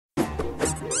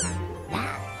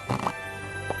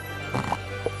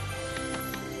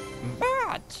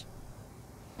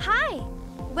Hi!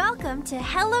 Welcome to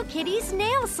Hello Kitty's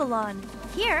Nail Salon.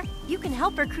 Here, you can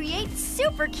help her create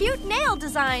super cute nail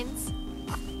designs.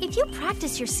 If you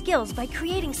practice your skills by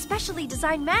creating specially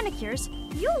designed manicures,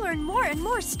 you'll earn more and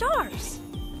more stars.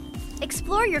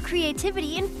 Explore your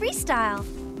creativity in freestyle.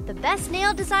 The best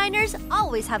nail designers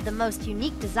always have the most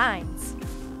unique designs.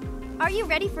 Are you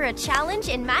ready for a challenge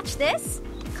in Match This?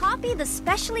 Copy the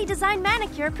specially designed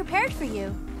manicure prepared for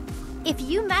you. If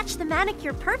you match the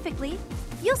manicure perfectly,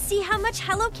 you'll see how much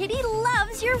Hello Kitty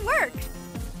loves your work.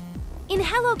 In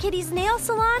Hello Kitty's Nail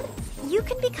Salon, you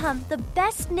can become the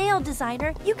best nail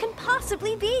designer you can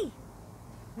possibly be.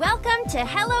 Welcome to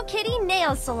Hello Kitty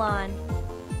Nail Salon.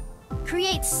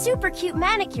 Create super cute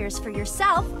manicures for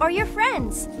yourself or your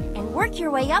friends and work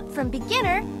your way up from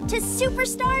beginner to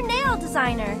superstar nail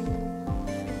designer.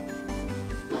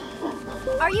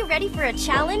 Are you ready for a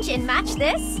challenge in Match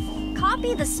This?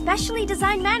 Copy the specially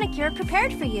designed manicure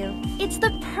prepared for you. It's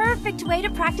the perfect way to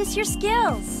practice your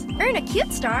skills. Earn a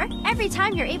cute star every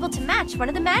time you're able to match one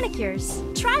of the manicures.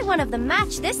 Try one of the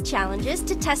Match This challenges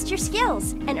to test your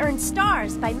skills and earn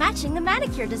stars by matching the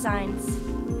manicure designs.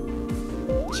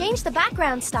 Change the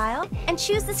background style and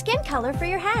choose the skin color for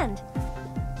your hand.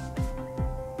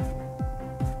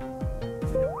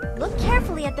 Look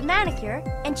carefully at the manicure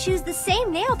and choose the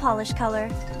same nail polish color.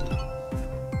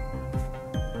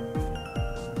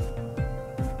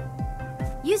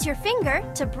 Use your finger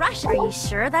to brush. Are you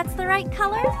sure that's the right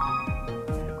color?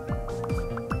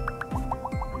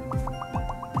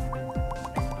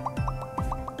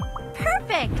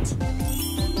 Perfect!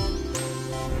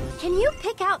 Can you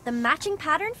pick out the matching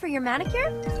pattern for your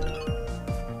manicure?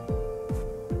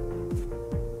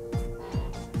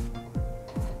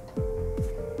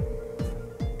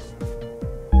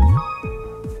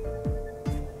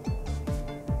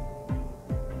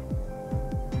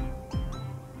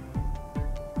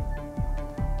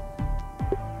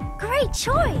 Great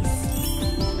choice!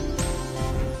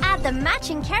 Add the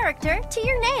matching character to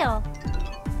your nail.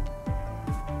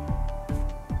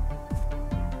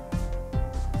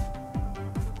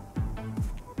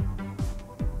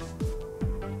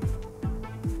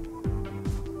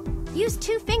 Use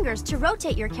 2 fingers to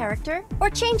rotate your character or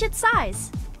change its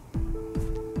size.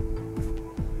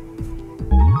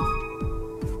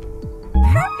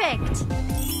 Perfect!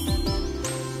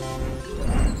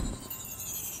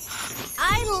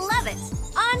 I love it!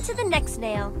 On to the next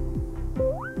nail.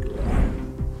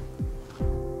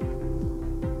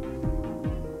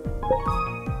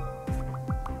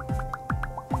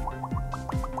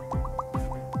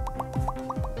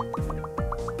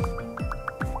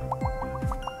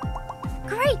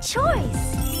 Great choice!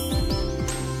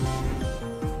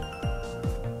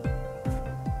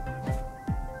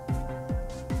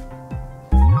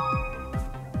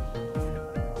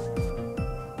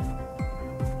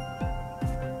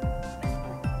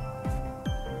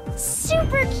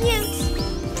 Super cute!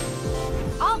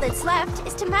 All that's left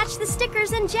is to match the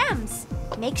stickers and gems.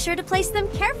 Make sure to place them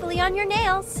carefully on your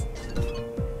nails.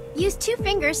 Use 2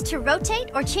 fingers to rotate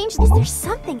or change. Is there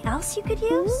something else you could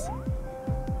use?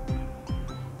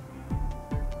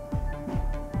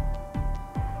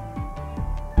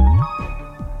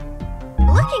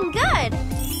 Looking good!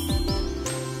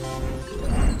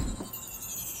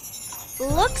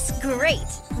 Looks great!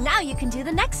 Now you can do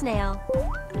the next nail.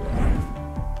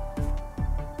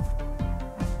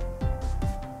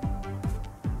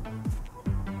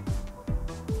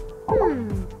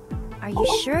 Are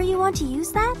you sure you want to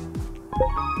use that?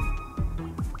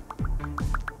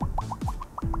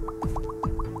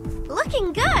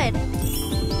 Looking good!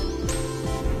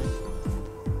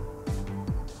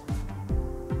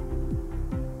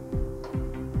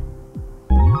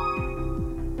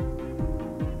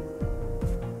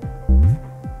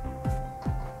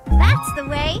 That's the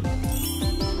way!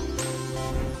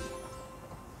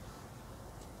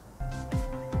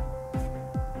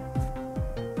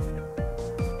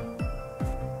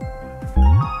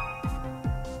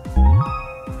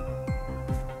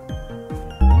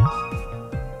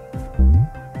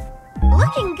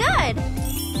 Looking good!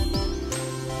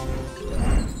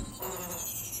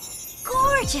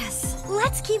 Gorgeous!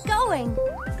 Let's keep going!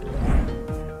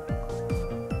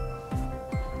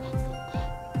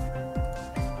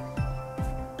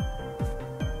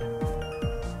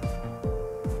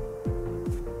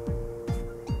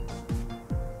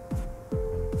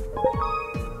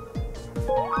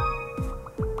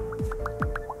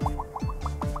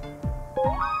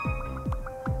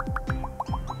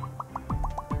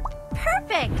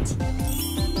 Perfect!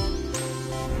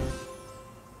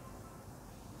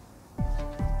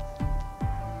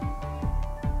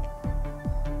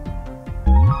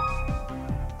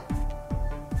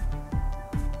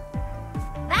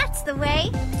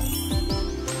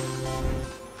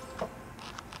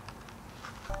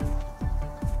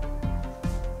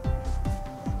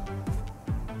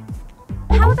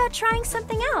 How about trying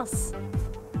something else?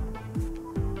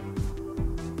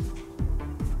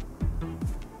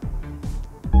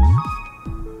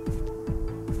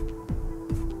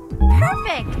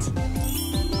 Perfect!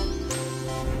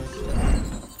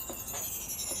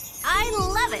 I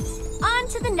love it! On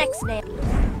to the next nail.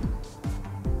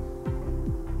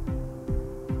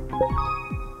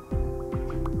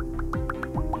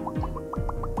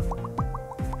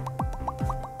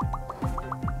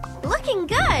 Looking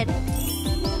good!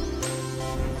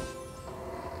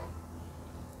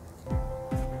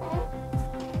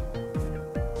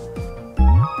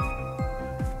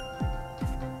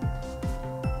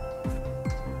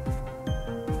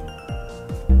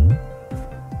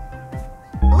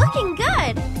 Looking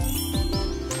good!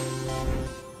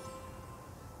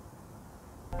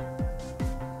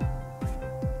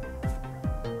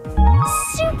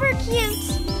 Super cute!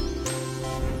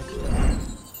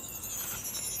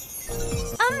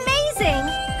 Amazing!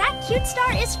 That cute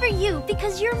star is for you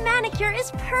because your manicure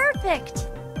is perfect!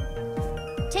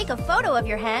 Take a photo of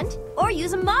your hand or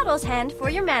use a model's hand for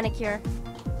your manicure.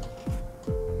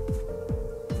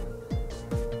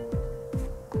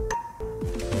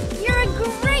 You're a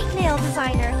great nail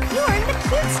designer! You earned the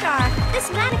cute star!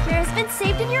 This manicure has been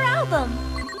saved in your album!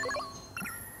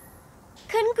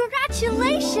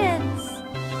 Congratulations!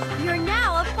 You're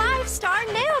now a 5-star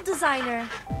nail designer!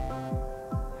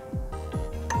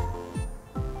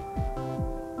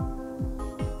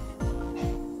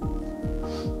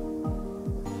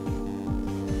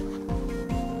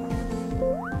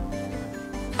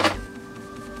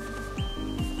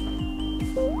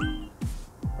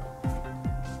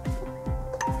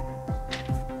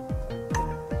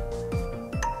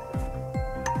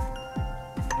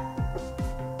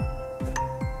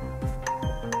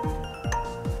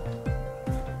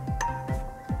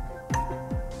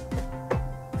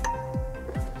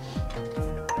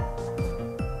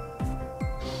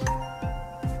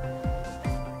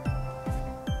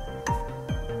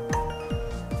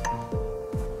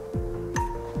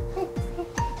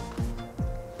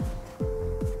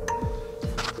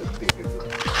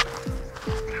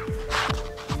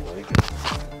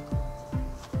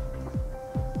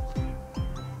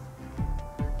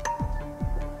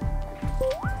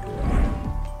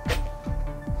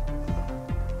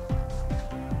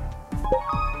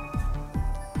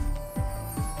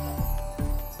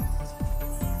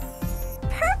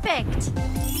 Perfect!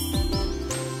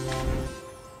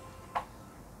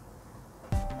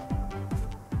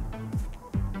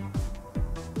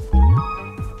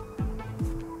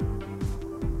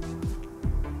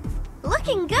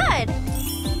 Looking good!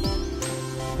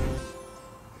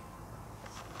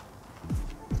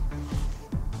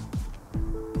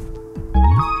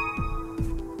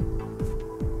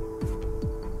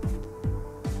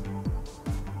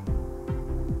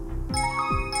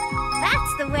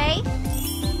 That's the way!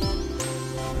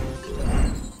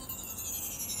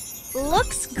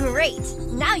 Looks great!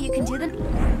 Now you can do the...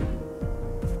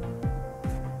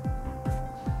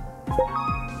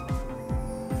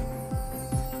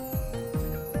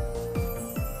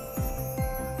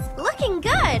 Looking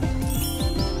good!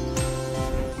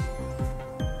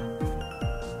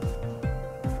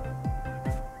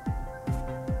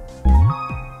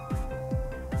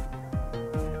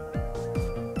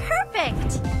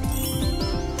 Perfect!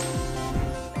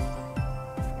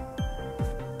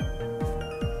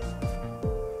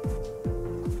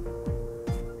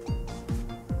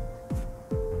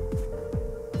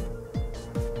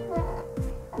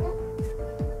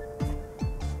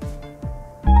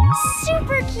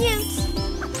 Super cute!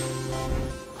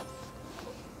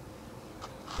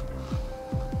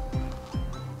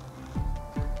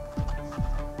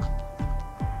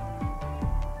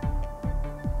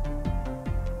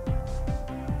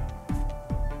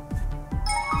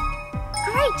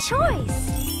 Great choice!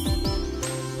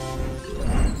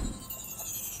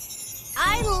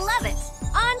 I love it!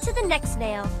 On to the next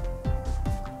nail.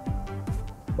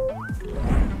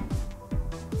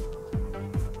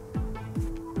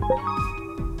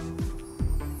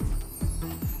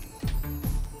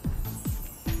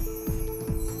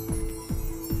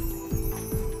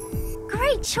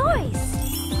 Great choice!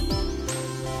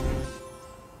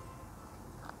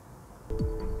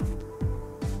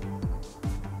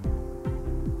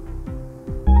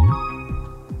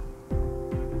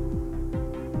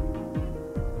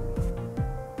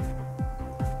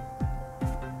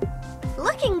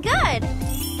 Looking good!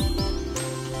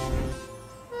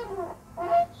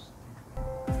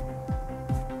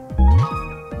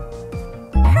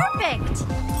 Perfect!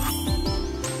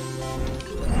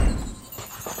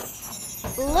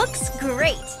 Looks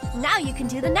great! Now you can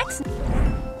do the next.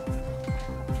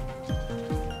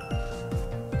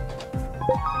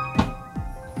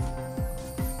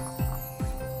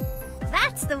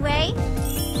 the way.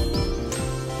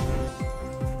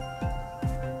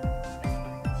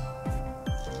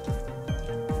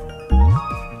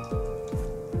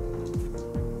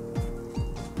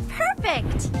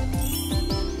 Perfect!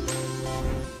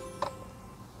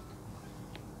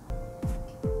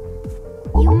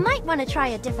 You might want to try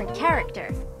a different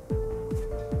character.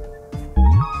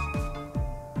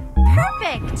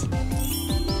 Perfect!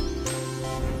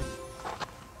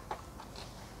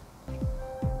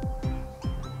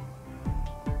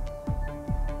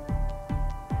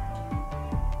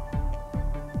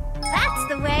 That's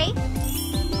the way!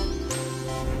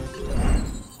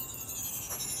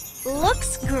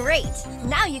 Looks great!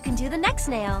 Now you can do the next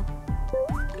nail.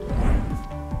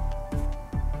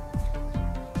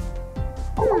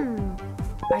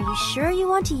 Are you sure you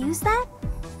want to use that?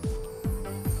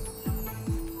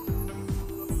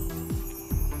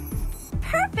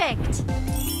 Perfect!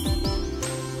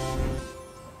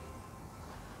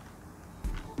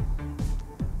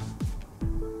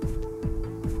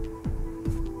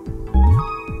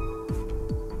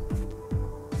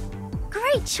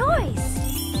 Great choice!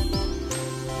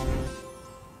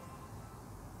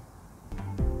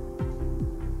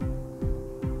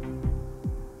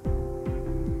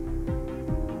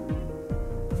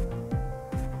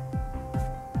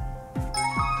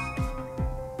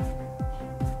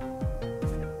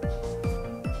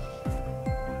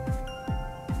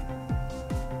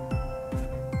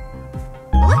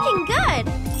 Looking good!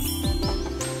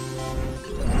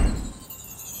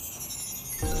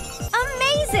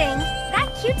 Amazing! That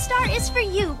cute star is for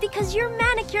you because your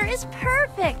manicure is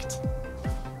perfect!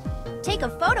 Take a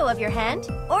photo of your hand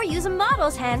or use a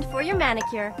model's hand for your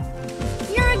manicure.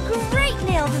 You're a great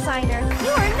nail designer!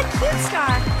 You earned the cute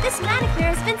star! This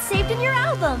manicure has been saved in your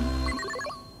album!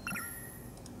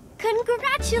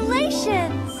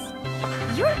 Congratulations!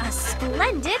 You're a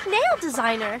splendid nail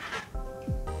designer!